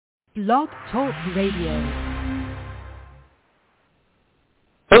Blog Talk Radio.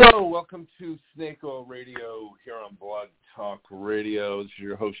 Hello, welcome to Snake Oil Radio here on Blog Talk Radio. This is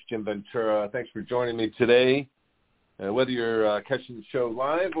your host, Jim Ventura. Thanks for joining me today. Whether you're catching the show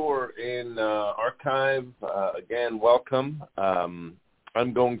live or in archive, again, welcome.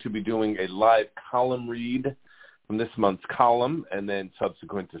 I'm going to be doing a live column read from this month's column and then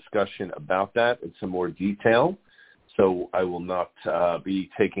subsequent discussion about that in some more detail. So I will not be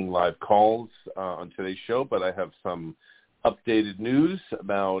taking live calls on today's show, but I have some updated news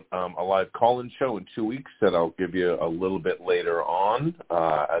about a live call-in show in 2 weeks that I'll give you a little bit later on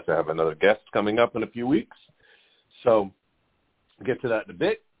as I have another guest coming up in a few weeks. So we'll get to that in a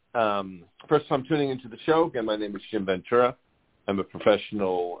bit. First time tuning into the show, again, my name is Jim Ventura. I'm a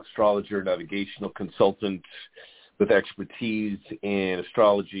professional astrologer, navigational consultant with expertise in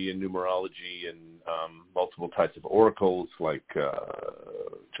astrology and numerology and multiple types of oracles like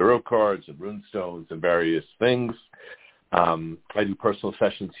tarot cards and rune stones and various things. I do personal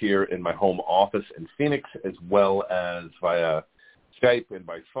sessions here in my home office in Phoenix, as well as via Skype and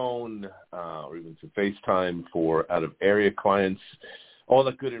by phone, or even through FaceTime for out-of-area clients. All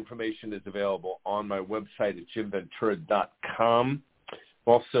that good information is available on my website at jimventura.com.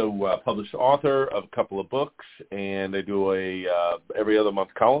 I'm also published author of a couple of books, and I do a every other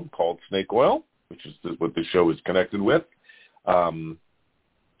month column called Snake Oil, which is what the show is connected with,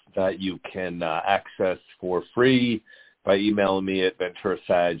 that you can access for free by emailing me at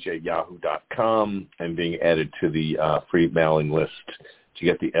venturasag@yahoo.com and being added to the free mailing list to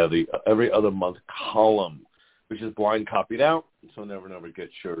get the every other month column, which is blind copied out, so never get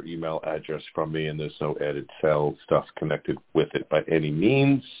your email address from me, and there's no added sales stuff connected with it by any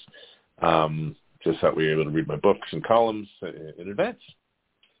means, just that we're able to read my books and columns in advance.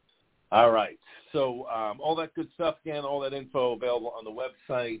 All right, so all that good stuff, again, all that info available on the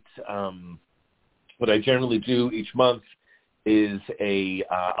website. What I generally do each month is a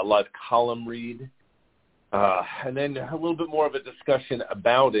live column read, and then a little bit more of a discussion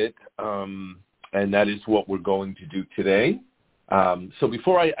about it, and that is what we're going to do today. So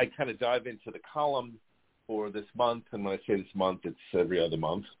before I kind of dive into the column for this month, and when I say this month, it's every other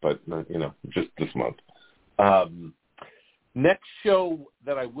month, but, just this month. Next show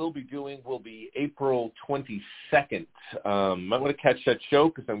that I will be doing will be April 22nd. I'm going to catch that show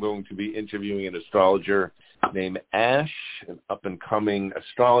because I'm going to be interviewing an astrologer named Ash, an up-and-coming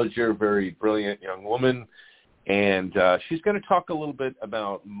astrologer, very brilliant young woman. And she's going to talk a little bit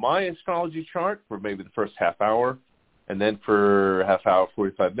about my astrology chart for maybe the first half hour. And then for half hour,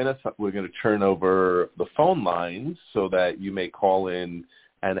 45 minutes, we're going to turn over the phone lines so that you may call in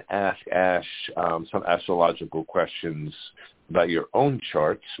and ask Ash some astrological questions about your own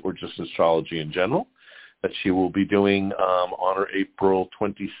charts or just astrology in general that she will be doing on her April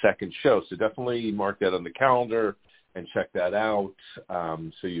 22nd show. So definitely mark that on the calendar and check that out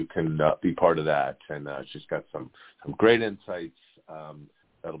so you can be part of that. And she's got some great insights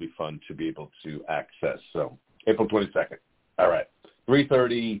that'll be fun to be able to access. So April 22nd. All right.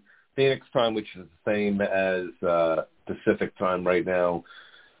 3:30 Phoenix time, which is the same as Pacific time right now.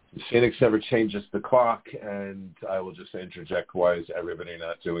 Phoenix never changes the clock, and I will just interject, why is everybody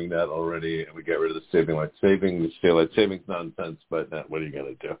not doing that already? And we get rid of the daylight savings nonsense, but what are you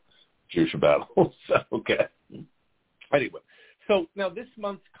going to do? Choose your battles. Okay. Anyway, so now this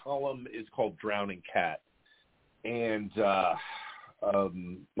month's column is called Drowning Cat, and I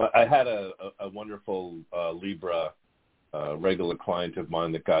had a wonderful Libra regular client of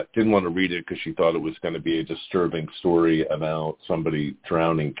mine that didn't want to read it because she thought it was going to be a disturbing story about somebody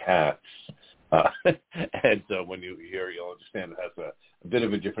drowning cats. And so when you hear, you'll understand it has a bit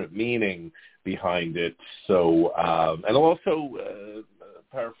of a different meaning behind it. So, and I'll also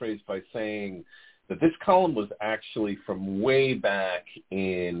paraphrase by saying that this column was actually from way back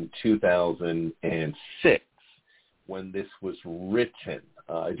in 2006 when this was written.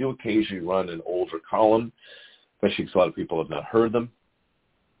 I do occasionally run an older column, especially because a lot of people have not heard them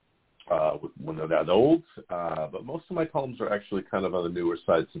when they're that old. But most of my columns are actually kind of on the newer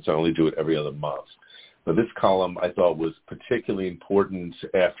side since I only do it every other month. But this column I thought was particularly important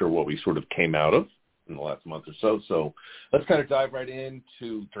after what we sort of came out of in the last month or so. So let's kind of dive right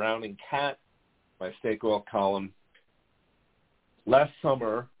into Drowning Cat, my Snake Oil column. Last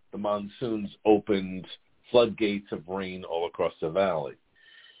summer, the monsoons opened floodgates of rain all across the valley.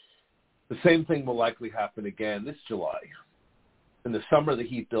 The same thing will likely happen again this July. In the summer, the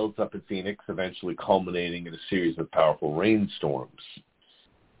heat builds up in Phoenix, eventually culminating in a series of powerful rainstorms.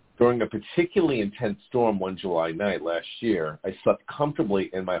 During a particularly intense storm one July night last year, I slept comfortably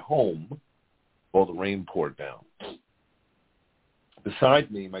in my home while the rain poured down.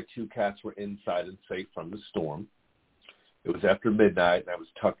 Beside me, my 2 cats were inside and safe from the storm. It was after midnight, and I was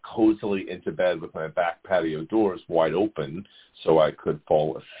tucked cozily into bed with my back patio doors wide open so I could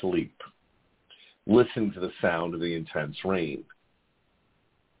fall asleep, listening to the sound of the intense rain.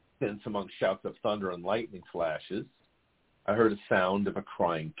 Then, among shouts of thunder and lightning flashes, I heard a sound of a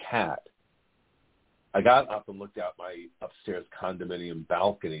crying cat. I got up and looked out my upstairs condominium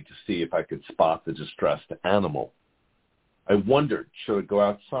balcony to see if I could spot the distressed animal. I wondered, should I go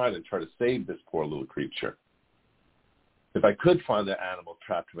outside and try to save this poor little creature? If I could find the animal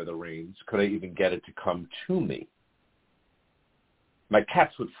trapped by the rains, could I even get it to come to me? My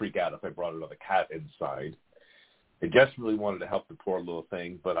cats would freak out if I brought another cat inside. I desperately wanted to help the poor little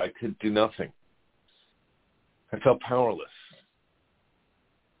thing, but I could do nothing. I felt powerless.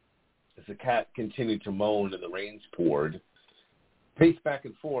 As the cat continued to moan and the rains poured, I paced back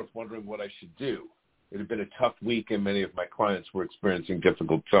and forth wondering what I should do. It had been a tough week and many of my clients were experiencing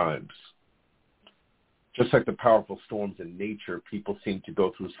difficult times. Just like the powerful storms in nature, people seem to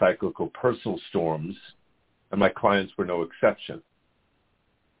go through cyclical personal storms, and my clients were no exception.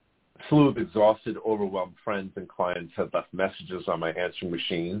 A slew of exhausted, overwhelmed friends and clients had left messages on my answering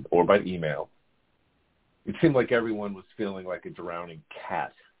machine or by email. It seemed like everyone was feeling like a drowning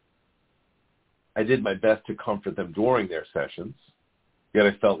cat. I did my best to comfort them during their sessions, yet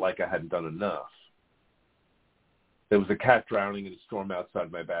I felt like I hadn't done enough. There was a cat drowning in a storm outside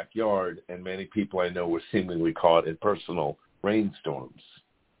my backyard, and many people I know were seemingly caught in personal rainstorms.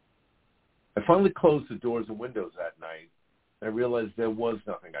 I finally closed the doors and windows that night. I realized there was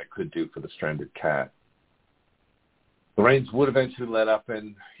nothing I could do for the stranded cat. The rains would eventually let up,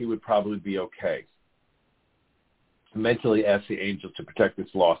 and he would probably be okay. I mentally asked the angels to protect this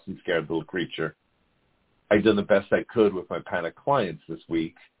lost and scared little creature. I'd done the best I could with my panicked clients this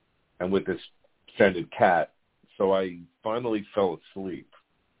week and with this stranded cat, so I finally fell asleep.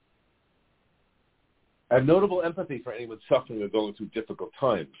 I have notable empathy for anyone suffering or going through difficult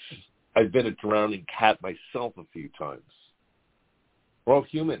times. I've been a drowning cat myself a few times. We're all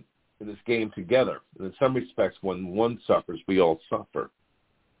human in this game together, and in some respects, when one suffers, we all suffer.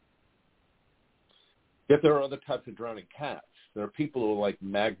 Yet there are other types of drowning cats. There are people who are like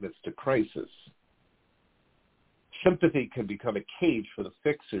magnets to crisis. Sympathy can become a cage for the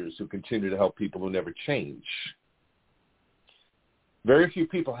fixers who continue to help people who never change. Very few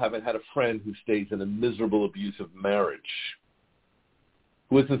people haven't had a friend who stays in a miserable, abusive marriage,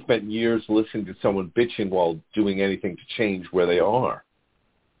 who hasn't spent years listening to someone bitching while doing anything to change where they are.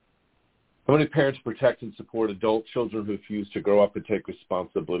 How many parents protect and support adult children who refuse to grow up and take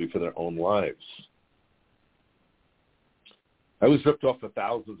responsibility for their own lives? I was ripped off of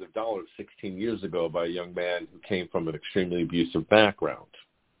thousands of dollars 16 years ago by a young man who came from an extremely abusive background.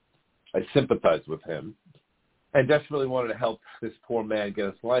 I sympathized with him and desperately wanted to help this poor man get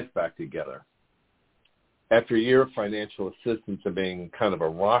his life back together. After a year of financial assistance and being kind of a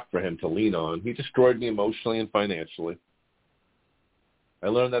rock for him to lean on, he destroyed me emotionally and financially. I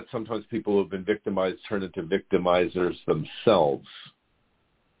learned that sometimes people who have been victimized turn into victimizers themselves.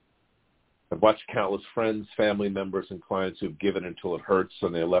 I've watched countless friends, family members, and clients who've given until it hurts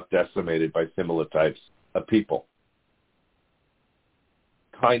and they're left decimated by similar types of people.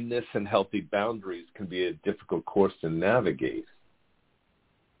 Kindness and healthy boundaries can be a difficult course to navigate.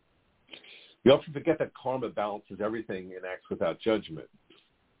 We often forget that karma balances everything and acts without judgment.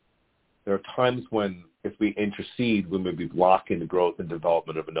 There are times when, if we intercede, we may be blocking the growth and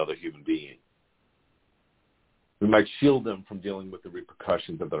development of another human being. We might shield them from dealing with the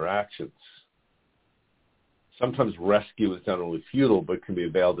repercussions of their actions. Sometimes rescue is not only futile, but can be a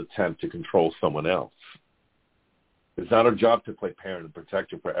veiled attempt to control someone else. It's not our job to play parent and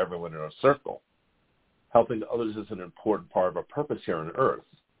protector for everyone in our circle. Helping others is an important part of our purpose here on earth.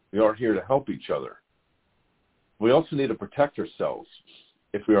 We are here to help each other. We also need to protect ourselves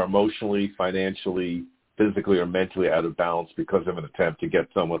if we are emotionally, financially, physically, or mentally out of balance because of an attempt to get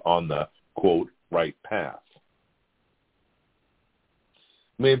someone on the, quote, right path.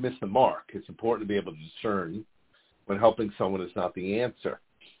 We may have missed the mark. It's important to be able to discern when helping someone is not the answer.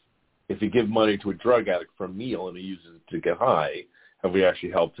 If you give money to a drug addict for a meal and he uses it to get high, have we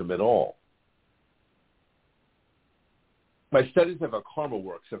actually helped him at all? My studies of how karma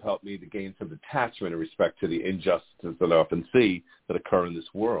works have helped me to gain some detachment in respect to the injustices that I often see that occur in this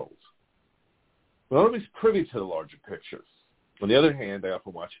world. I'm not always privy to the larger pictures. On the other hand, I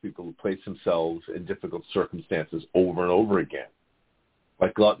often watch people who place themselves in difficult circumstances over and over again.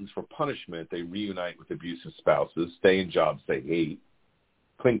 Like gluttons for punishment, they reunite with abusive spouses, stay in jobs they hate,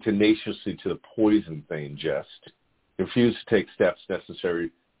 cling tenaciously to the poison they ingest, refuse to take steps necessary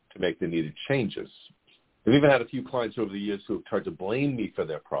to make the needed changes. I've even had a few clients over the years who have tried to blame me for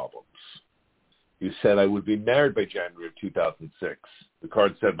their problems. You said I would be married by January of 2006. The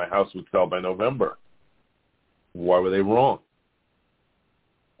card said my house would sell by November. Why were they wrong?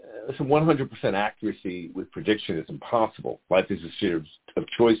 Listen, 100% accuracy with prediction is impossible. Life is a series of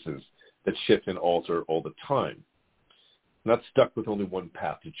choices that shift and alter all the time. I'm not stuck with only one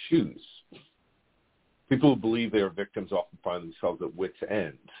path to choose. People who believe they are victims often find themselves at wit's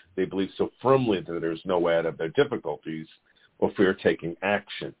end. They believe so firmly that there is no way out of their difficulties or fear taking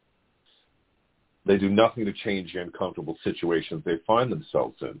action. They do nothing to change the uncomfortable situations they find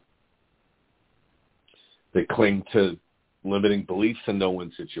themselves in. They cling to limiting beliefs and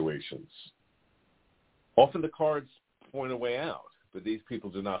no-win situations. Often the cards point a way out, but these people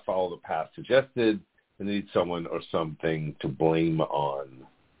do not follow the path suggested and need someone or something to blame on.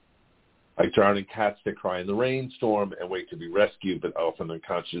 Like drowning cats that cry in the rainstorm and wait to be rescued, but often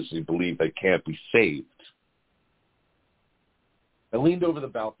unconsciously believe they can't be saved. I leaned over the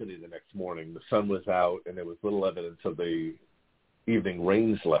balcony the next morning. The sun was out, and there was little evidence of the evening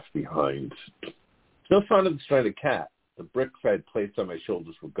rains left behind. No sign of the stranded cat. The bricks I had placed on my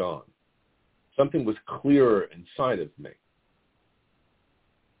shoulders were gone. Something was clearer inside of me.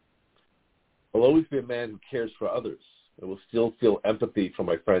 I'll always be a man who cares for others. I will still feel empathy for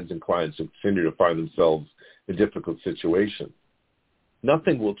my friends and clients who continue to find themselves in difficult situations.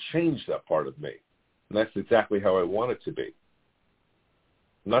 Nothing will change that part of me, and that's exactly how I want it to be.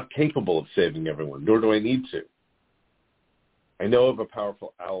 I'm not capable of saving everyone, nor do I need to. I know of a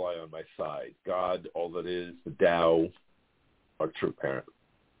powerful ally on my side. God, all that is, the Tao, our true parent.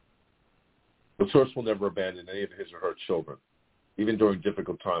 The source will never abandon any of his or her children. Even during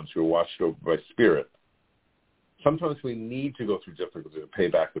difficult times, we are watched over by spirit. Sometimes we need to go through difficulty to pay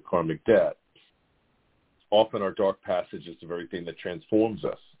back the karmic debt. Often our dark passage is the very thing that transforms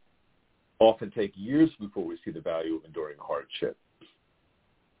us. Often take years before we see the value of enduring hardship.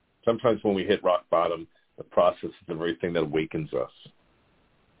 Sometimes when we hit rock bottom, the process is the very thing that awakens us.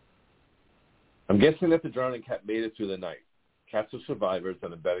 I'm guessing that the drowning cat made it through the night. Cats are survivors,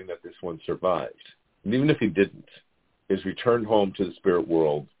 and I'm betting that this one survived. And even if he didn't, he's returned home to the spirit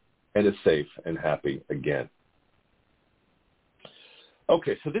world and is safe and happy again.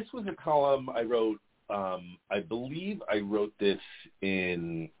 Okay, so this was a column I wrote, I believe I wrote this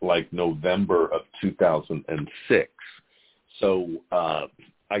in like November of 2006. So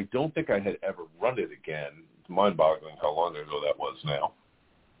I don't think I had ever run it again. It's mind-boggling how long ago that was now.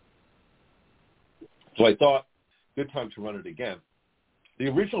 So I thought, good time to run it again. The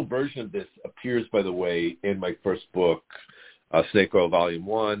original version of this appears, by the way, in my first book, Snake Oil Volume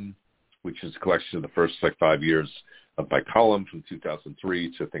 1, which is a collection of the first 5 years of my column from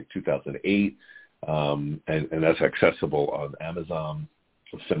 2003 to, I think, 2008. And that's accessible on Amazon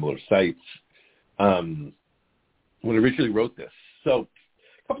or similar sites. When I originally wrote this. So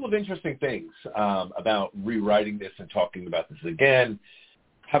a couple of interesting things about rewriting this and talking about this again.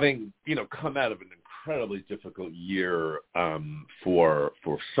 Having, come out of an incredibly difficult year for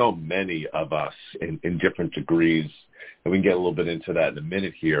so many of us in different degrees, and we can get a little bit into that in a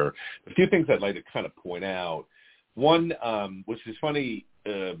minute here. A few things I'd like to kind of point out. One, which is funny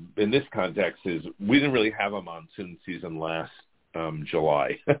in this context, is we didn't really have a monsoon season last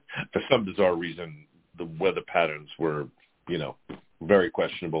July. For some bizarre reason, the weather patterns were, very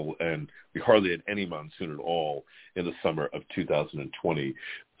questionable, and we hardly had any monsoon at all in the summer of 2020.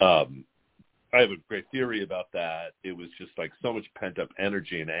 I have a great theory about that. It was just like so much pent-up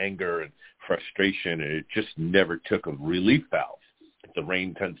energy and anger and frustration, and it just never took a relief valve. The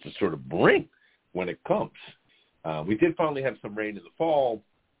rain tends to sort of bring when it comes. We did finally have some rain in the fall,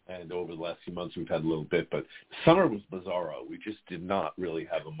 and over the last few months we've had a little bit, but summer was bizarro. We just did not really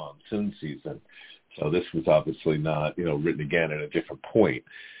have a monsoon season. So this was obviously not, written again at a different point.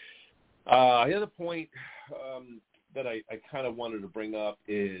 The other point that I kind of wanted to bring up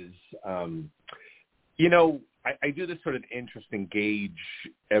is, I do this sort of interesting gauge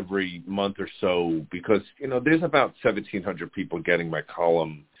every month or so because, there's about 1,700 people getting my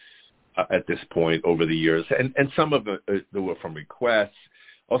column at this point over the years, and some of it were from requests.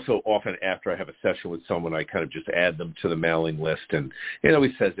 Also, often after I have a session with someone, I kind of just add them to the mailing list, and it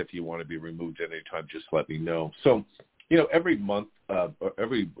always says if you want to be removed at any time, just let me know. So, every month, or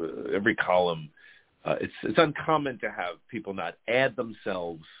every column, it's uncommon to have people not add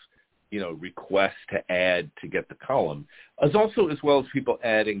themselves, request to add to get the column, as well as people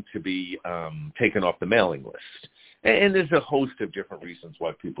adding to be taken off the mailing list. And there's a host of different reasons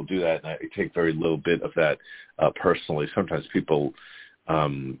why people do that, and I take very little bit of that personally. Sometimes people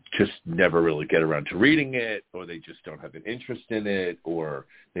just never really get around to reading it, or they just don't have an interest in it, or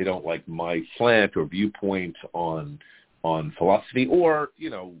they don't like my slant or viewpoint on philosophy, or,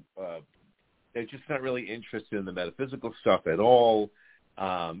 they're just not really interested in the metaphysical stuff at all.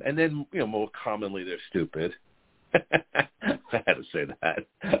 And then, more commonly, they're stupid. I had to say that.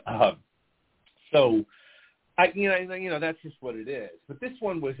 So, that's just what it is. But this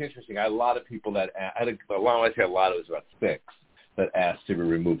one was interesting. I had a lot of people that it was about 6 that asked to be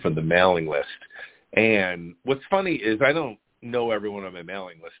removed from the mailing list. And what's funny is I don't know everyone on my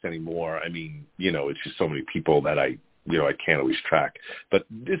mailing list anymore. I mean, it's just so many people that I can't always track. But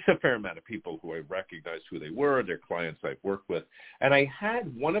it's a fair amount of people who I recognize who they were, their clients I've worked with. And I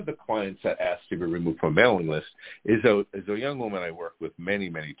had one of the clients that asked to be removed from a mailing list is a young woman I worked with many,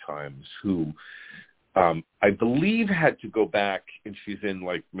 many times who I believe had to go back, and she's in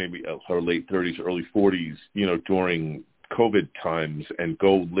like maybe her late 30s, early 40s, during COVID times, and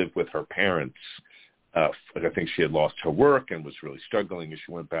go live with her parents. I think she had lost her work and was really struggling, and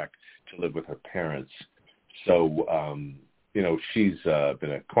she went back to live with her parents. So, she's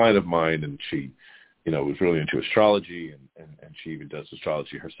been a client of mine, and she, was really into astrology, and she even does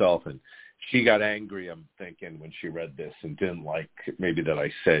astrology herself. And she got angry, I'm thinking, when she read this, and didn't like maybe that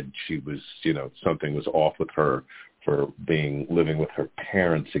I said she was, something was off with her for living with her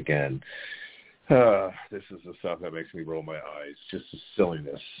parents again. This is the stuff that makes me roll my eyes, just the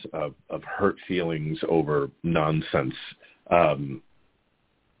silliness of hurt feelings over nonsense. And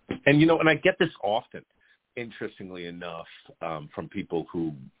I get this often, interestingly enough, from people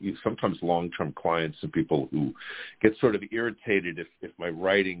who, sometimes long-term clients and people who get sort of irritated if my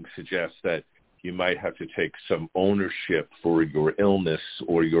writing suggests that you might have to take some ownership for your illness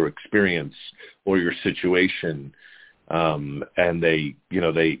or your experience or your situation. And they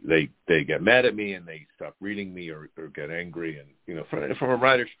get mad at me and they stop reading me or get angry. And, from a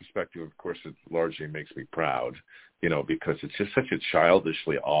writer's perspective, of course, it largely makes me proud, because it's just such a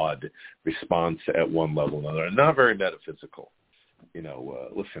childishly odd response at one level or another, and not very metaphysical.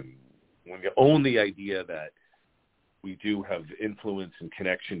 Listen, when you own the idea that we do have influence and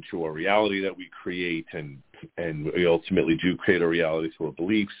connection to our reality that we create, and we ultimately do create a reality through our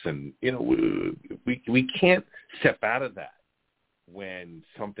beliefs, and we can't step out of that when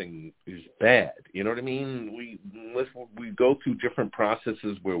something is bad. You know what I mean? We go through different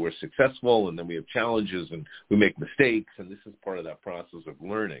processes where we're successful, and then we have challenges, and we make mistakes, and this is part of that process of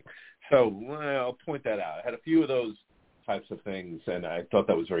learning. So I'll point that out. I had a few of those types of things, and I thought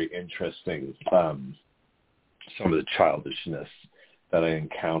that was very interesting. Some of the childishness that I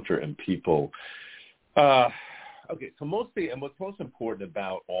encounter in people. Okay, so mostly, and what's most important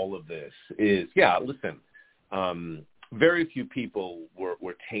about all of this is, very few people were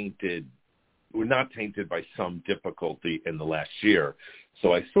not tainted by some difficulty in the last year.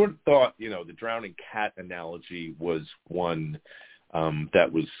 So I sort of thought, the drowning cat analogy was one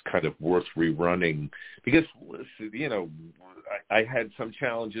that was kind of worth rerunning, because, I had some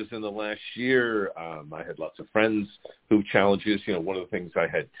challenges in the last year. I had lots of friends who challenges. One of the things I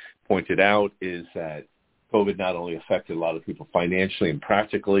had pointed out is that COVID not only affected a lot of people financially and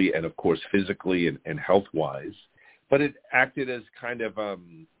practically, and of course physically and health-wise, but it acted as kind of, a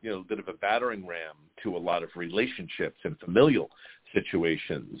bit of a battering ram to a lot of relationships and familial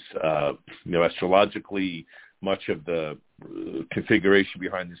situations. Astrologically, much of the configuration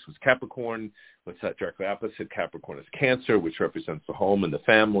behind this was Capricorn. What's that directly opposite? Capricorn is Cancer, which represents the home and the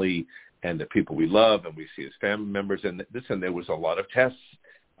family and the people we love and we see as family members. And there was a lot of tests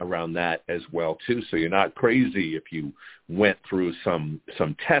around that as well, too. So you're not crazy if you went through some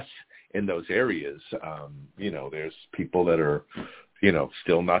tests in those areas. There's people that are,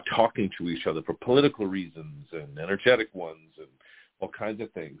 still not talking to each other for political reasons and energetic ones and all kinds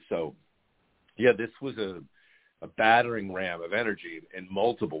of things. So, this was a battering ram of energy in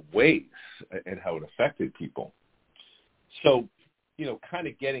multiple ways and how it affected people. So, kind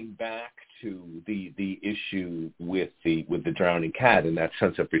of getting back to the issue with the drowning cat and that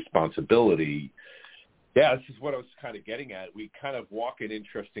sense of responsibility. Yeah, this is what I was kind of getting at. We kind of walk an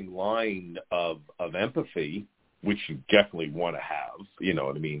interesting line of empathy, which you definitely want to have, you know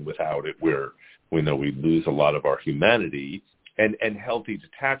what I mean? Without it, we lose a lot of our humanity, and healthy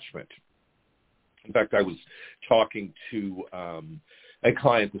detachment. In fact, I was talking to a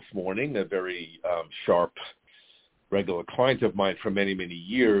client this morning, a very sharp, regular client of mine for many, many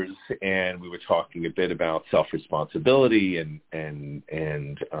years, and we were talking a bit about self-responsibility and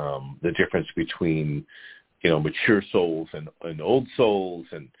the difference between, mature souls and old souls,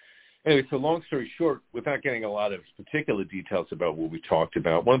 and Anyway, so long story short, without getting a lot of particular details about what we talked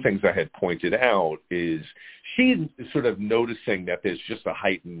about, one of the things I had pointed out is she is sort of noticing that there's just a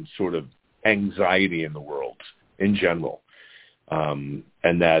heightened sort of anxiety in the world in general, and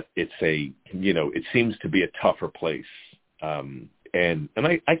that it's it seems to be a tougher place. And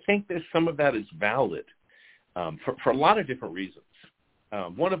I think there's some of that is valid for a lot of different reasons.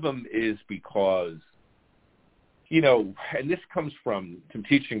 One of them is because, and this comes from some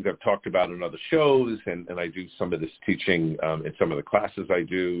teachings I've talked about in other shows, and I do some of this teaching in some of the classes I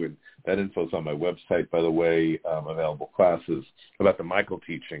do, and that info's on my website, by the way, available classes about the Michael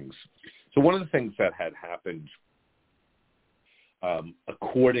teachings. So one of the things that had happened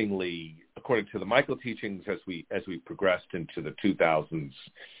according to the Michael teachings as we progressed into the 2000s,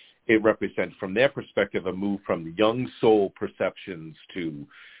 it represented, from their perspective, a move from young soul perceptions to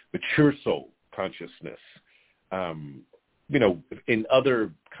mature soul consciousness. In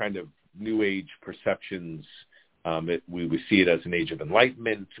other kind of New Age perceptions, we would see it as an age of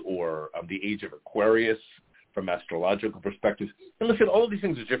enlightenment or the age of Aquarius from astrological perspectives. And listen, all of these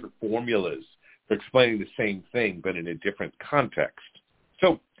things are different formulas for explaining the same thing, but in a different context.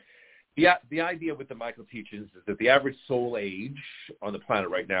 So the idea with the Michael teachings is that the average soul age on the planet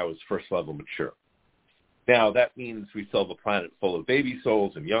right now is first level mature. Now, that means we still have a planet full of baby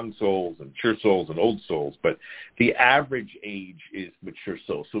souls and young souls and mature souls and old souls, but the average age is mature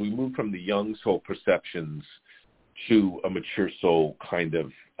soul. So we move from the young soul perceptions to a mature soul kind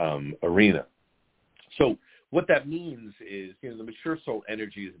of arena. So what that means is, the mature soul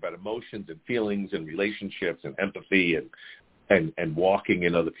energy is about emotions and feelings and relationships and empathy and walking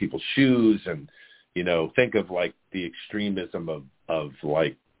in other people's shoes, and think of like the extremism of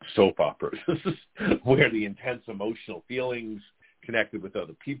like soap operas where the intense emotional feelings connected with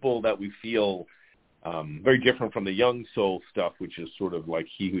other people that we feel, very different from the young soul stuff, which is sort of like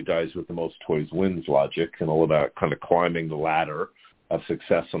he who dies with the most toys wins logic, and all about kind of climbing the ladder of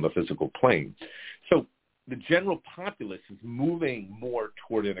success on the physical plane. So the general populace is moving more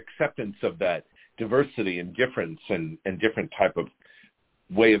toward an acceptance of that diversity and difference and different type of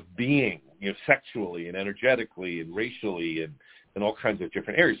way of being, sexually and energetically and racially and all kinds of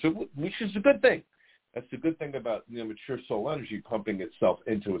different areas. So, which is a good thing. That's the good thing about mature soul energy pumping itself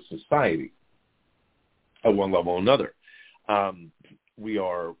into a society at one level or another. I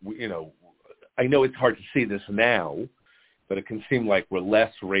know it's hard to see this now, but it can seem like we're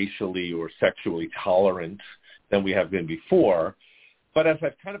less racially or sexually tolerant than we have been before. But as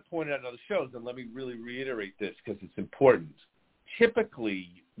I've kind of pointed out in other shows, and let me really reiterate this because it's important, typically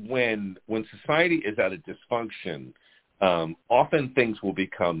when society is at a dysfunction, often things will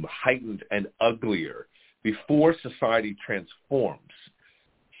become heightened and uglier before society transforms.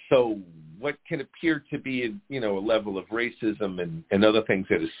 So what can appear to be a level of racism and other things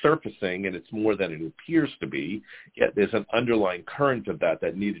that is surfacing, and it's more than it appears to be, yet there's an underlying current of that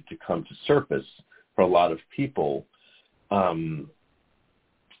needed to come to surface for a lot of people.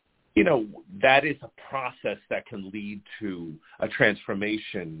 That is a process that can lead to a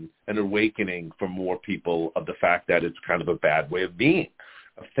transformation, an awakening for more people of the fact that it's kind of a bad way of being,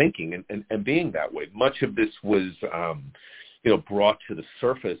 of thinking and being that way. Much of this was, brought to the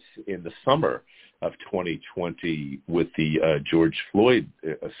surface in the summer of 2020 with the George Floyd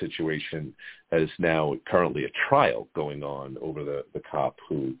situation, as now currently a trial going on over the cop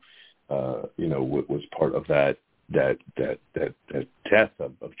who, was part of that death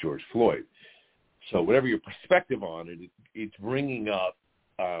of George Floyd. So whatever your perspective on it, it's bringing up,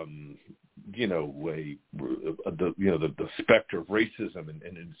 the specter of racism and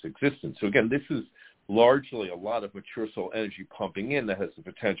its existence. So again, this is largely a lot of mature soul energy pumping in that has the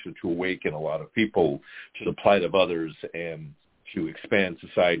potential to awaken a lot of people to the plight of others and to expand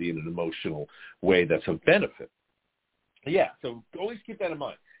society in an emotional way that's of benefit. Yeah, so always keep that in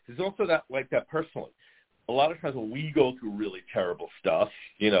mind. There's also that personally. A lot of times when we go through really terrible stuff,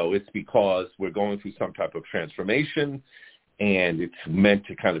 it's because we're going through some type of transformation, and it's meant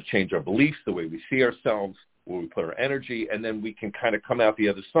to kind of change our beliefs, the way we see ourselves, where we put our energy, and then we can kind of come out the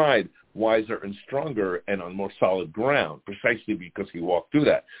other side wiser and stronger and on more solid ground, precisely because we walk through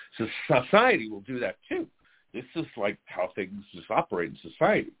that. So society will do that too. This is like how things just operate in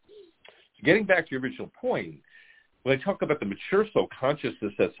society. So getting back to your original point, when I talk about the mature soul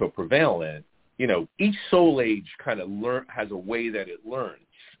consciousness that's so prevalent, each soul age kind of has a way that it learns.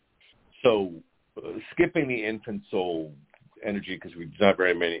 So skipping the infant soul energy, because there's not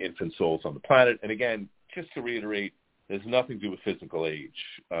very many infant souls on the planet. And again, just to reiterate, there's nothing to do with physical age.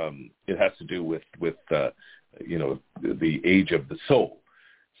 It has to do with the age of the soul.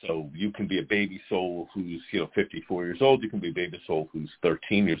 So you can be a baby soul who's, 54 years old. You can be a baby soul who's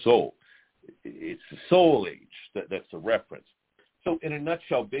 13 years old. It's the soul age. That's the reference. So in a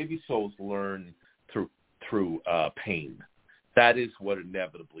nutshell, baby souls learn through pain. That is what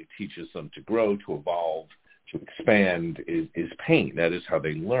inevitably teaches them to grow, to evolve, to expand, is pain. That is how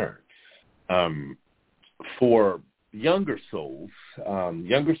they learn. For younger souls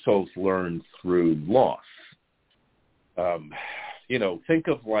learn through loss. Think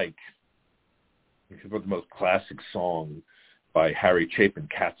of the most classic song by Harry Chapin,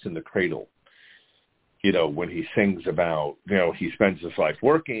 Cats in the Cradle. When he sings about, he spends his life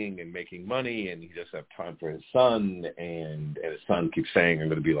working and making money and he doesn't have time for his son, and his son keeps saying, I'm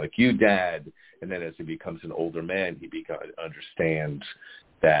going to be like you, Dad. And then as he becomes an older man, he understands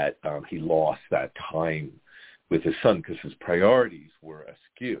that he lost that time with his son because his priorities were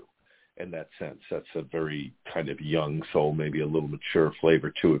askew. In that sense, that's a very kind of young soul, maybe a little mature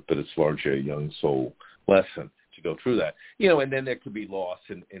flavor to it, but it's largely a young soul lesson to go through that. And then there could be loss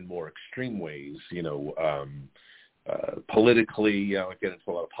in more extreme ways, politically. I get into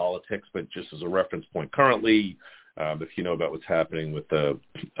a lot of politics, but just as a reference point currently, if you know about what's happening with the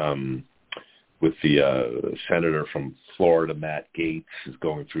senator from Florida, Matt Gaetz, is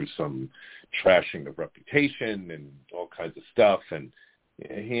going through some trashing of reputation and all kinds of stuff, and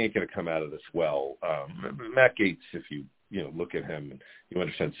he ain't going to come out of this well. Matt Gaetz, if you look at him, you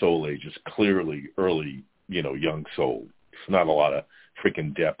understand soul age is clearly early, young soul. It's not a lot of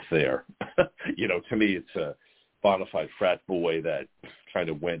freaking depth there. To me, it's a bona fide frat boy that kind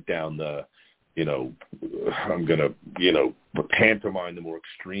of went down the, I'm going to, pantomime the more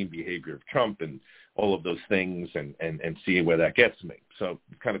extreme behavior of Trump and all of those things and see where that gets me. So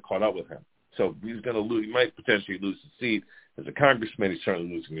kind of caught up with him. So he's going to lose. He might potentially lose his seat as a congressman. He's certainly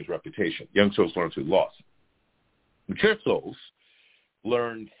losing his reputation. Young souls learn through loss. Mature souls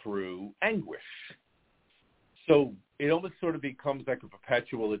learn through anguish. So it almost sort of becomes like a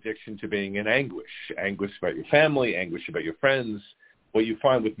perpetual addiction to being in anguish. Anguish about your family, anguish about your friends. What you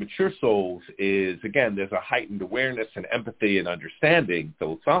find with mature souls is, again, there's a heightened awareness and empathy and understanding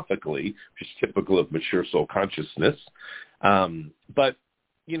philosophically, which is typical of mature soul consciousness. But,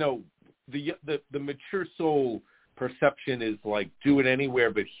 the mature soul perception is like, do it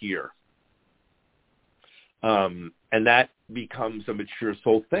anywhere but here. And that becomes a mature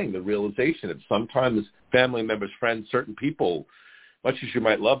soul thing, the realization that sometimes family members, friends, certain people, much as you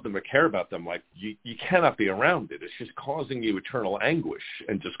might love them or care about them, like you cannot be around it. It's just causing you eternal anguish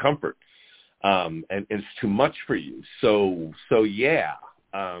and discomfort. And it's too much for you. So yeah,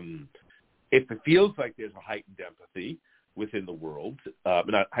 if it feels like there's a heightened empathy within the world,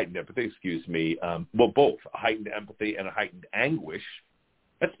 not heightened empathy, excuse me, both a heightened empathy and a heightened anguish,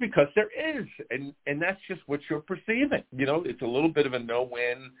 that's because there is, and that's just what you're perceiving. It's a little bit of a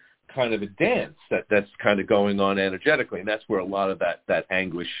no-win kind of a dance that's kind of going on energetically, and that's where a lot of that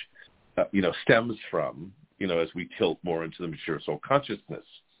anguish, stems from, as we tilt more into the mature soul consciousness.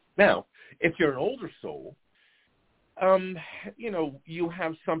 Now, if you're an older soul, you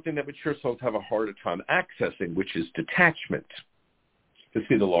have something that mature souls have a harder time accessing, which is detachment, to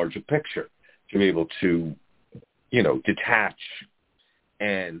see the larger picture, to be able to, detach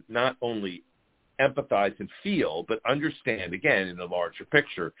and not only empathize and feel, but understand, again, in the larger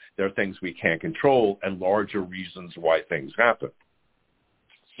picture, there are things we can't control and larger reasons why things happen.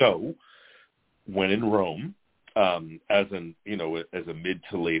 So when in Rome, as a mid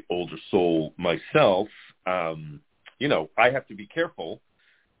to late older soul myself, I have to be careful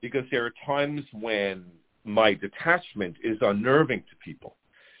because there are times when my detachment is unnerving to people.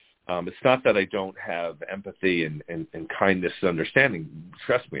 It's not that I don't have empathy and kindness and understanding.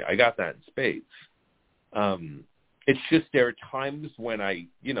 Trust me, I got that in spades. It's just there are times when I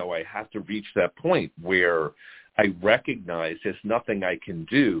have to reach that point where I recognize there's nothing I can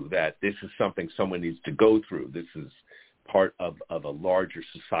do, that this is something someone needs to go through. This is part of a larger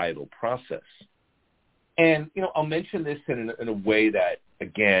societal process. And, I'll mention this in a way that,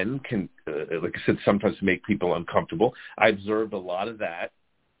 again, can, like I said, sometimes make people uncomfortable. I observed a lot of that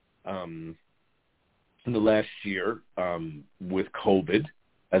in the last year with COVID,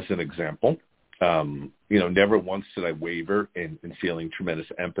 as an example. Never once did I waver in feeling tremendous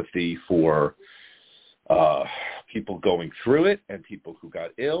empathy for people going through it, and people who got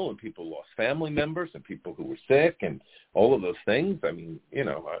ill, and people who lost family members, and people who were sick, and all of those things. I mean,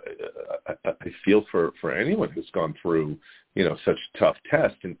 I feel for anyone who's gone through, such a tough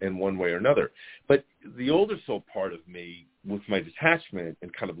test in one way or another. But the older soul part of me, with my detachment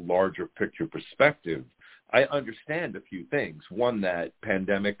and kind of larger picture perspective, I understand a few things. One, that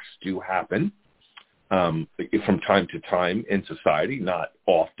pandemics do happen. from time to time in society, not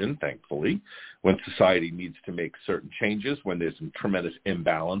often, thankfully, when society needs to make certain changes, when there's a tremendous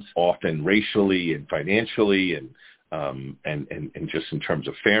imbalance, often racially and financially and just in terms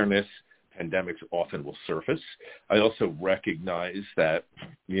of fairness. Pandemics often will surface. I also recognize that,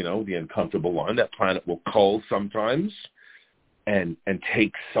 the uncomfortable line, that planet will cull sometimes and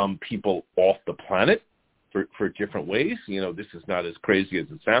take some people off the planet for different ways. This is not as crazy as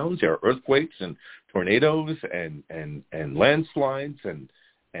it sounds. There are earthquakes and tornadoes and landslides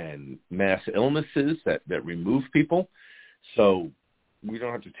and mass illnesses that remove people. So we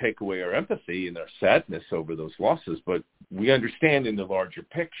don't have to take away our empathy and our sadness over those losses, but we understand in the larger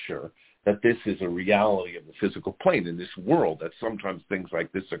picture that this is a reality of the physical plane in this world, that sometimes things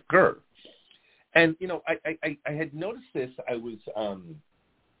like this occur. And, I had noticed this. I was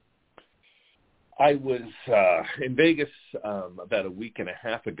in Vegas about a week and a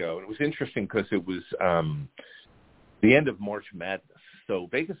half ago, and it was interesting because it was the end of March Madness. So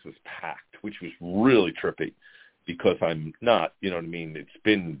Vegas was packed, which was really trippy because I'm not, it's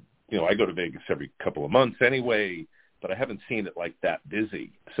been, I go to Vegas every couple of months anyway, but I haven't seen it like that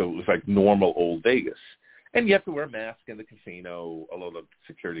busy. So it was like normal old Vegas. And you have to wear a mask in the casino, although the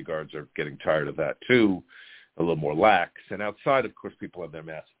security guards are getting tired of that too, a little more lax. And outside, of course, people have their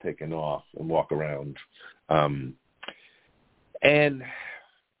masks taken off and walk around.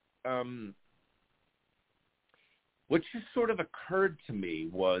 What just sort of occurred to me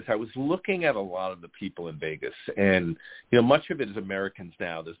was I was looking at a lot of the people in Vegas, and, much of it is Americans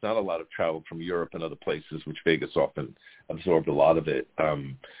now. There's not a lot of travel from Europe and other places, which Vegas often absorbed a lot of it.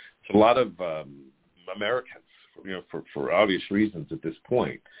 It's a lot of Americans, for obvious reasons at this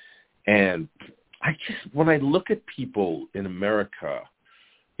point. And when I look at people in America,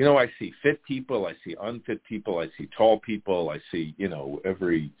 I see fit people, I see unfit people, I see tall people, I see,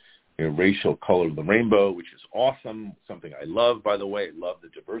 every racial color of the rainbow, which is awesome, something I love, by the way. I love the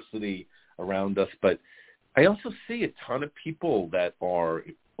diversity around us. But I also see a ton of people that are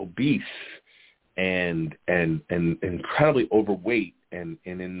obese and incredibly overweight and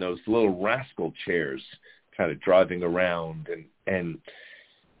in those little rascal chairs kind of driving around and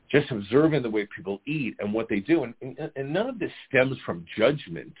just observing the way people eat and what they do. And none of this stems from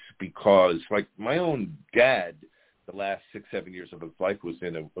judgment because, like, my own dad, the last 6-7 years of his life was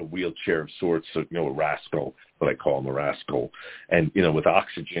in a wheelchair of sorts, so, a rascal, what I call him, a rascal, and, with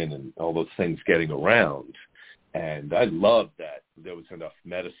oxygen and all those things getting around. And I loved that there was enough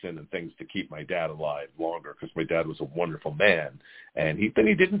medicine and things to keep my dad alive longer because my dad was a wonderful man. And he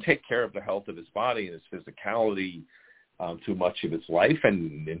didn't take care of the health of his body and his physicality too much of his life.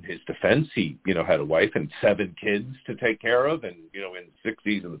 And in his defense, he, had a wife and 7 kids to take care of and, in the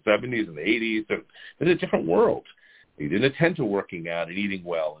 60s and the 70s and the 80s. And it was a different world. He didn't attend to working out and eating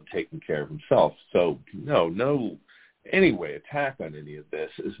well and taking care of himself. So no anyway attack on any of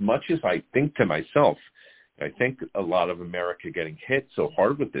this. As much as I think to myself, I think a lot of America getting hit so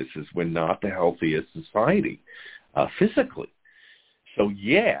hard with this is we're not the healthiest society physically. So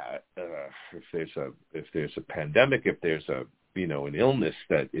if there's a pandemic, if there's an illness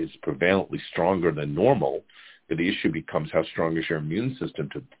that is prevalently stronger than normal, the issue becomes how strong is your immune system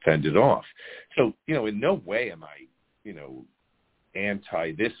to fend it off. So in no way am I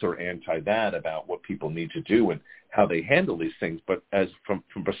anti this or anti that about what people need to do and how they handle these things. But as from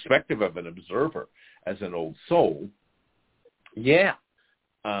perspective of an observer, as an old soul,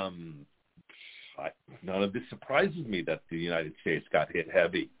 none of this surprises me that the United States got hit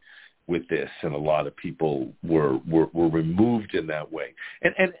heavy with this, and a lot of people were removed in that way.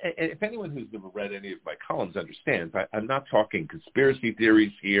 And if anyone who's never read any of my columns understands, I'm not talking conspiracy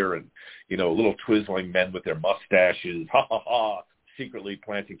theories here and, little twizzling men with their mustaches, secretly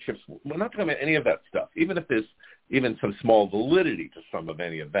planting chips. We're not talking about any of that stuff, even if there's even some small validity to some of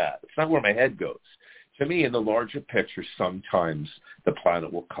any of that. It's not where my head goes. To me, in the larger picture, sometimes the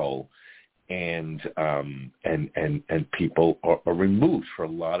planet will cull and people are removed for a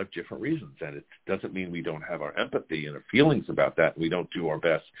lot of different reasons. And it doesn't mean we don't have our empathy and our feelings about that. And we don't do our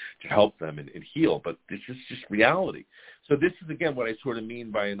best to help them and heal, but this is just reality. So this is, again, what I sort of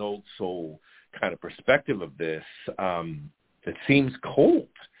mean by an old soul kind of perspective of this. It seems cold.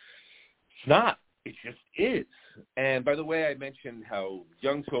 It's not. It just is. And by the way, I mentioned how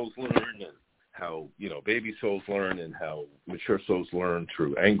young souls learn and how, baby souls learn and how mature souls learn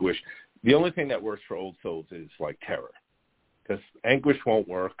through anguish. The only thing that works for old souls is like terror, because anguish won't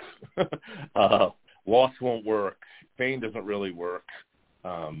work, loss won't work, pain doesn't really work.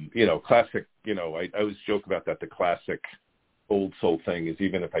 Classic, I always joke about that. The classic old soul thing is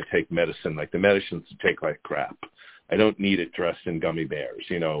even if I take medicine, like the medicines take like crap. I don't need it dressed in gummy bears.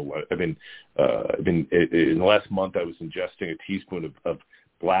 I've been in the last month I was ingesting a teaspoon of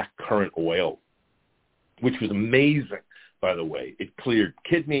black currant oil, which was amazing, by the way. It cleared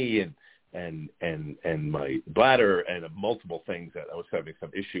kidney and my bladder and multiple things that I was having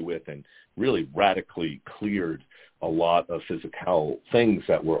some issue with, and really radically cleared a lot of physical things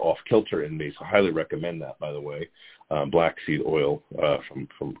that were off kilter in me. So I highly recommend that, by the way. Black seed oil from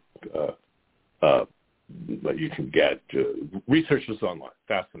that you can get. Research this online.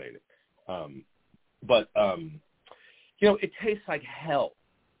 Fascinating. But it tastes like hell.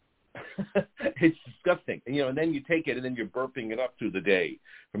 It's disgusting. And then you take it and then you're burping it up through the day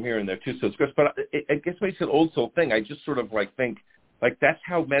from here and there too. So it's gross. But it gets me to an old soul thing. I just sort of think that's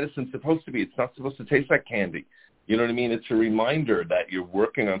how medicine's supposed to be. It's not supposed to taste like candy. You know what I mean? It's a reminder that you're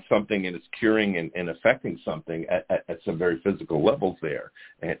working on something and it's curing and affecting something at some very physical levels there.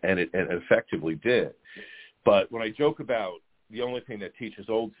 And it effectively did. But when I joke about the only thing that teaches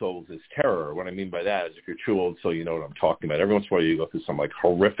old souls is terror, what I mean by that is if you're true old soul, you know what I'm talking about. Every once in a while you go through some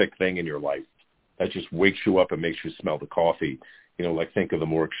horrific thing in your life that just wakes you up and makes you smell the coffee. Think of the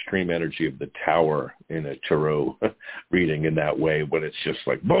more extreme energy of the tower in a tarot reading in that way, when it's just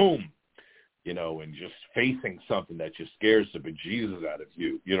boom, and just facing something that just scares the bejesus out of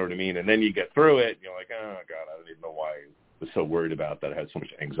you. You know what I mean? And then you get through it, and you're like, oh, God, I don't even know why I was so worried about that. I had so much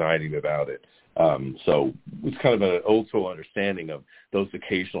anxiety about it. So it's kind of an old soul understanding of those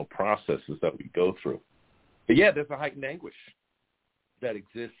occasional processes that we go through. But, yeah, there's a heightened anguish that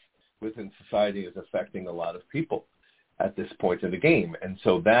exists within society is affecting a lot of people at this point in the game. And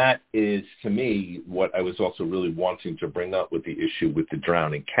so that is, to me, what I was also really wanting to bring up with the issue with the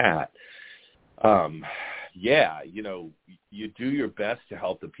drowning cat. You do your best to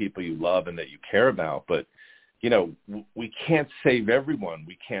help the people you love and that you care about, but, we can't save everyone.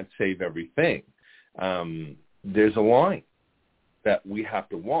 We can't save everything. There's a line that we have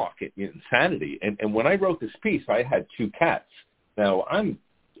to walk in insanity. And when I wrote this piece, I had 2 cats. Now, I'm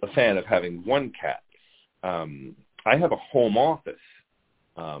a fan of having 1 cat. I have a home office,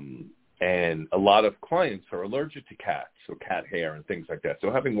 and a lot of clients are allergic to cats, so cat hair and things like that.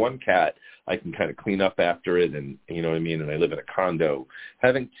 So having 1 cat, I can kind of clean up after it, and you know what I mean, and I live in a condo.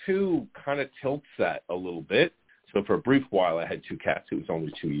 Having 2 kind of tilts that a little bit. So for a brief while, I had 2 cats. It was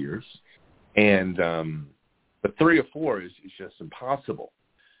only 2 years. And but 3 or 4 is just impossible.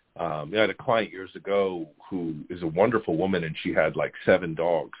 I had a client years ago who is a wonderful woman, and she had 7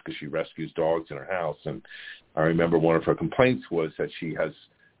 dogs because she rescues dogs in her house. And I remember one of her complaints was that she has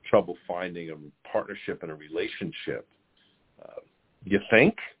trouble finding a partnership and a relationship. You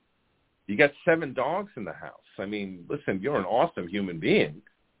think? You got 7 dogs in the house. I mean, listen, you're an awesome human being.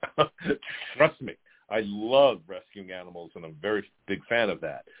 Trust me. I love rescuing animals, and I'm a very big fan of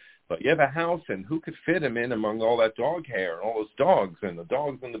that. But you have a house, and who could fit him in among all that dog hair and all those dogs and the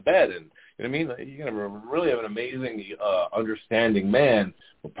dogs in the bed? And you know what I mean? You're going to really have an amazing, understanding man,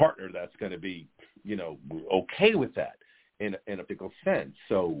 a partner that's going to be, okay with that in a particular sense.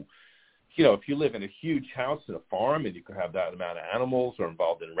 So, if you live in a huge house and a farm and you can have that amount of animals or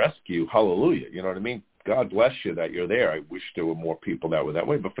involved in rescue, hallelujah. You know what I mean? God bless you that you're there. I wish there were more people that were that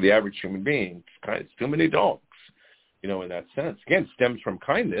way. But for the average human being, it's too many dogs. In that sense. Again, stems from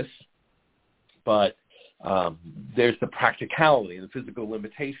kindness, but there's the practicality and the physical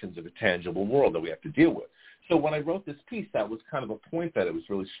limitations of a tangible world that we have to deal with. So when I wrote this piece, that was kind of a point that it was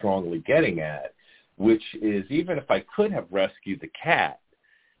really strongly getting at, which is even if I could have rescued the cat,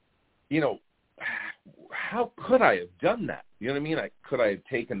 how could I have done that? You know what I mean? Could I have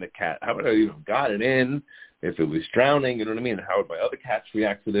taken the cat? How would I have got it in? If it was drowning, you know what I mean? How would my other cats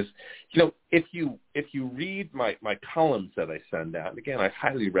react to this? If you read my columns that I send out, and again, I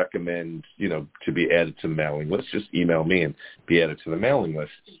highly recommend, to be added to the mailing list. Just email me and be added to the mailing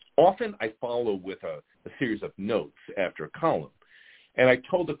list. Often I follow with a series of notes after a column. And I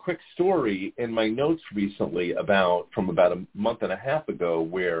told a quick story in my notes recently from about a month and a half ago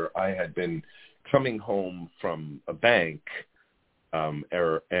where I had been coming home from a bank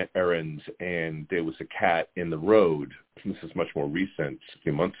errands, and there was a cat in the road. This is much more recent, a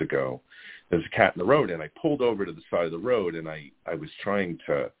few months ago. There's a cat in the road, and I pulled over to the side of the road, and I was trying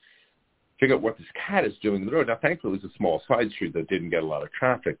to figure out what this cat is doing in the road. Now, thankfully, it was a small side street that didn't get a lot of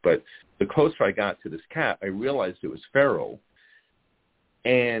traffic, but the closer I got to this cat, I realized it was feral,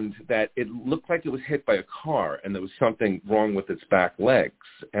 and that it looked like it was hit by a car, and there was something wrong with its back legs.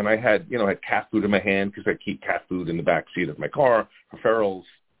 And I had, had cat food in my hand because I keep cat food in the back seat of my car for ferals.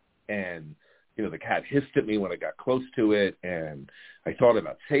 And, the cat hissed at me when I got close to it, and I thought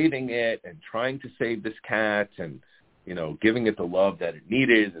about saving it and trying to save this cat. And giving it the love that it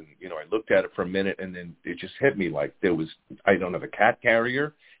needed. And, I looked at it for a minute, and then it just hit me like I don't have a cat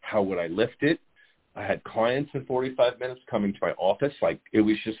carrier. How would I lift it? I had clients in 45 minutes coming to my office. Like, it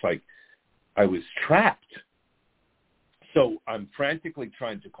was just like I was trapped. So I'm frantically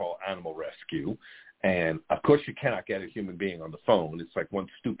trying to call animal rescue. And, of course, you cannot get a human being on the phone. It's like one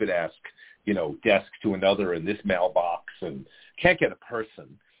stupid-ass, desk to another in this mailbox, and can't get a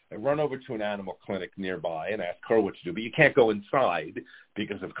person. I run over to an animal clinic nearby and ask her what to do. But you can't go inside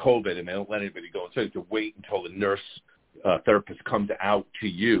because of COVID, and they don't let anybody go inside. You have to wait until the nurse therapist comes out to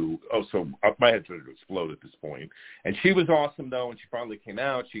you. Oh, so my head started to explode at this point. And she was awesome, though, and she finally came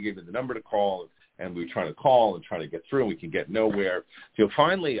out. She gave me the number to call, and we were trying to call and trying to get through, and we could get nowhere. So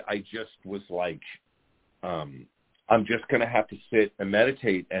finally, I just was like, I'm just going to have to sit and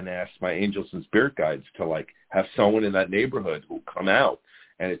meditate and ask my angels and spirit guides to, like, have someone in that neighborhood who come out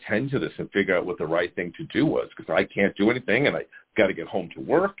and attend to this and figure out what the right thing to do was, because I can't do anything, and I got to get home to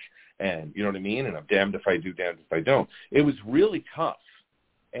work, and you know what I mean? And I'm damned if I do, damned if I don't. It was really tough,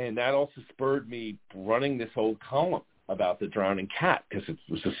 and that also spurred me running this old column about the drowning cat, because it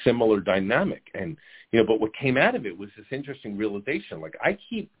was a similar dynamic. And, but what came out of it was this interesting realization. Like, I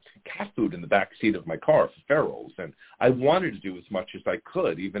keep cat food in the back seat of my car for ferals, and I wanted to do as much as I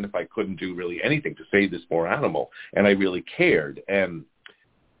could, even if I couldn't do really anything to save this poor animal, and I really cared. And,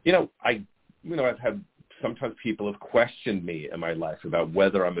 I've had sometimes people have questioned me in my life about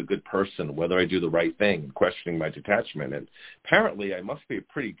whether I'm a good person, whether I do the right thing, questioning my detachment. And apparently I must be a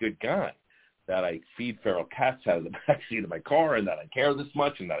pretty good guy, that I feed feral cats out of the backseat of my car, and that I care this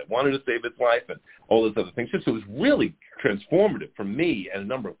much, and that I wanted to save its life, and all those other things. So it was really transformative for me and a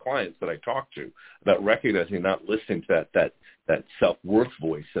number of clients that I talked to about recognizing, not listening to that self-worth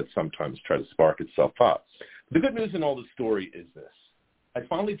voice that sometimes try to spark itself up. The good news in all the story is this. I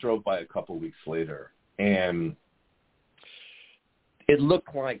finally drove by a couple weeks later, and it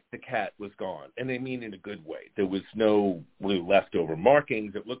looked like the cat was gone, and I mean in a good way. There was no leftover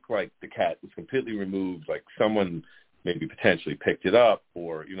markings. It looked like the cat was completely removed, like someone maybe potentially picked it up,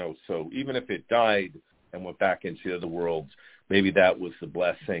 or, so even if it died and went back into the other world, maybe that was the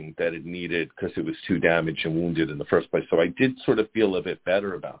blessing that it needed, because it was too damaged and wounded in the first place. So I did sort of feel a bit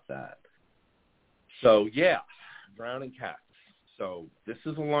better about that. So, yeah, drowning cats. So this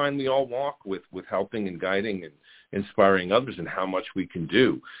is a line we all walk with helping and guiding and inspiring others, and how much we can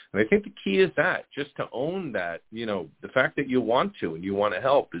do. And I think the key is that, just to own that, the fact that you want to and you want to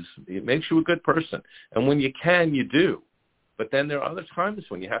help, it makes you a good person. And when you can, you do. But then there are other times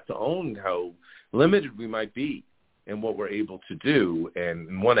when you have to own how limited we might be in what we're able to do,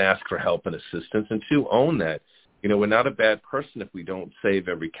 and one, ask for help and assistance, and two, own that, we're not a bad person if we don't save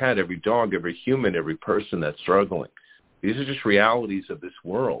every cat, every dog, every human, every person that's struggling. These are just realities of this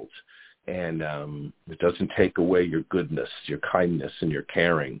world, and it doesn't take away your goodness, your kindness, and your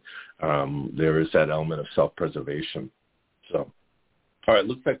caring. There is that element of self-preservation. So, all right,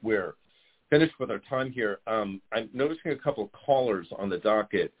 looks like we're finished with our time here. I'm noticing a couple of callers on the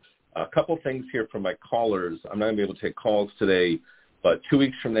docket. A couple things here from my callers. I'm not going to be able to take calls today, but 2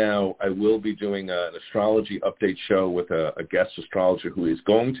 weeks from now, I will be doing an astrology update show with a guest astrologer who is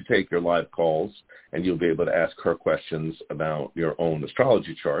going to take your live calls, and you'll be able to ask her questions about your own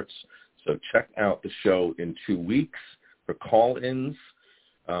astrology charts. So check out the show in 2 weeks for call-ins.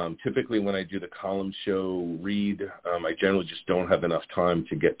 Typically when I do the column show read, I generally just don't have enough time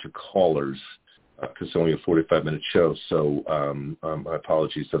to get to callers, because it's only a 45-minute show. So my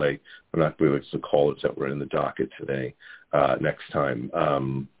apologies that I'm not going to be able to callers that were in the docket today. Next time,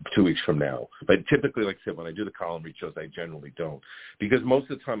 2 weeks from now. But typically, like I said, when I do the column read shows, I generally don't. Because most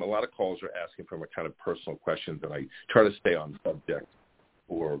of the time, a lot of calls are asking for my kind of personal questions, and I try to stay on subject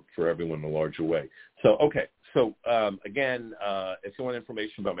for everyone in a larger way. So, okay. So, again, if you want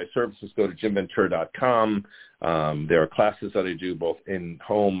information about my services, go to jimventura.com. There are classes that I do both in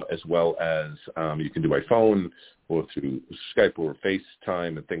home as well as you can do by phone or through Skype or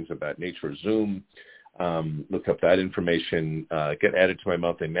FaceTime and things of that nature, Zoom. Look up that information, get added to my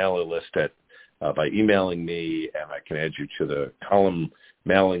monthly mailing list by emailing me, and I can add you to the column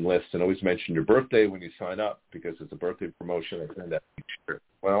mailing list. And always mention your birthday when you sign up, because it's a birthday promotion. I send that each year as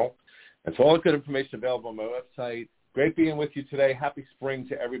well. And so all the good information available on my website. Great being with you today. Happy spring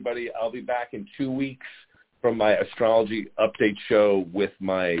to everybody. I'll be back in 2 weeks from my astrology update show with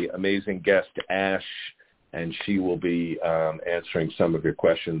my amazing guest, Ash, and she will be answering some of your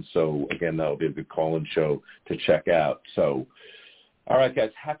questions. So, again, that will be a good call-in show to check out. So, all right,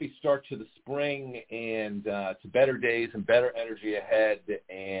 guys, happy start to the spring and to better days and better energy ahead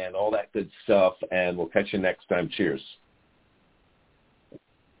and all that good stuff. And we'll catch you next time. Cheers.